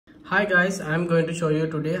Hi guys, I am going to show you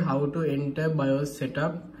today how to enter BIOS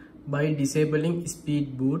setup by disabling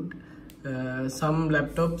speed boot. Some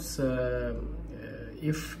laptops,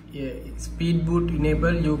 if speed boot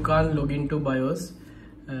enable, you can't log into BIOS.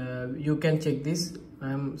 You can check this.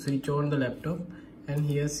 I am switch on the laptop, and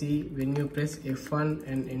here see when you press F1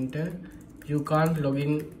 and enter, you can't log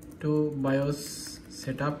in to BIOS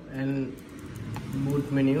setup and boot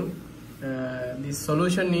menu. The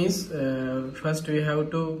solution is first we have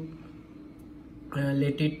to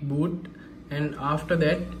let it boot, and after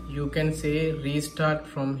that you can say restart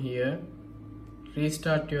from here,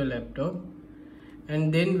 restart your laptop,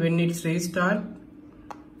 and then when it's restart,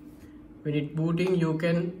 when it booting, you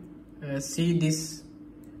can see this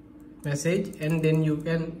message, and then you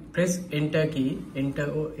can press enter key,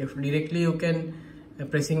 enter, or if directly you can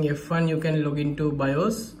pressing F1 you can log into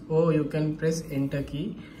BIOS, or you can press enter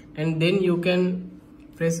key and then you can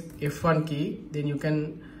press F1 key, then you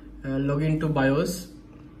can log into BIOS.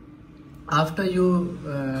 After you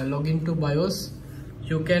log into BIOS,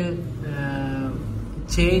 you can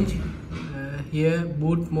change here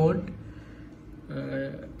boot mode.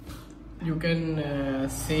 You can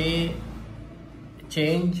say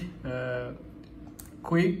change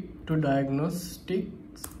quick to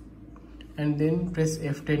diagnostics, and then press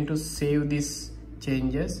F10 to save these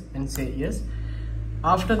changes and say yes.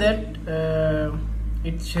 After that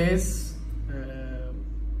it says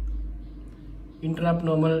interrupt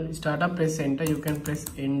normal startup, press enter, you can press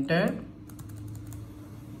enter.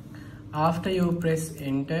 After you press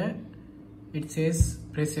enter, it says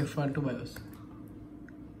press F1 to BIOS,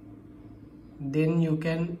 then you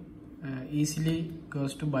can easily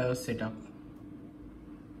goes to BIOS setup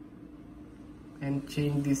and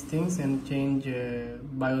change these things and change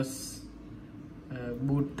BIOS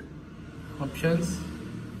boot options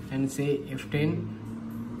and say F10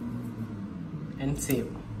 and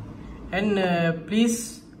save. And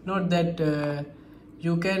please note that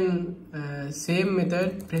you can same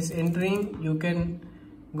method, press entering, you can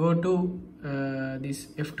go to this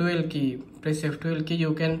F12 key, press F12 key,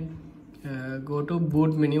 you can go to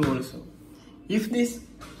boot menu also. If this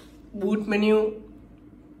boot menu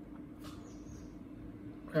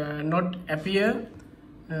not appear,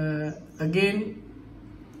 again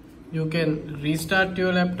you can restart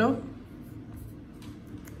your laptop,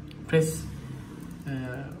 press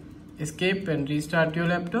escape and restart your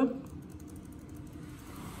laptop,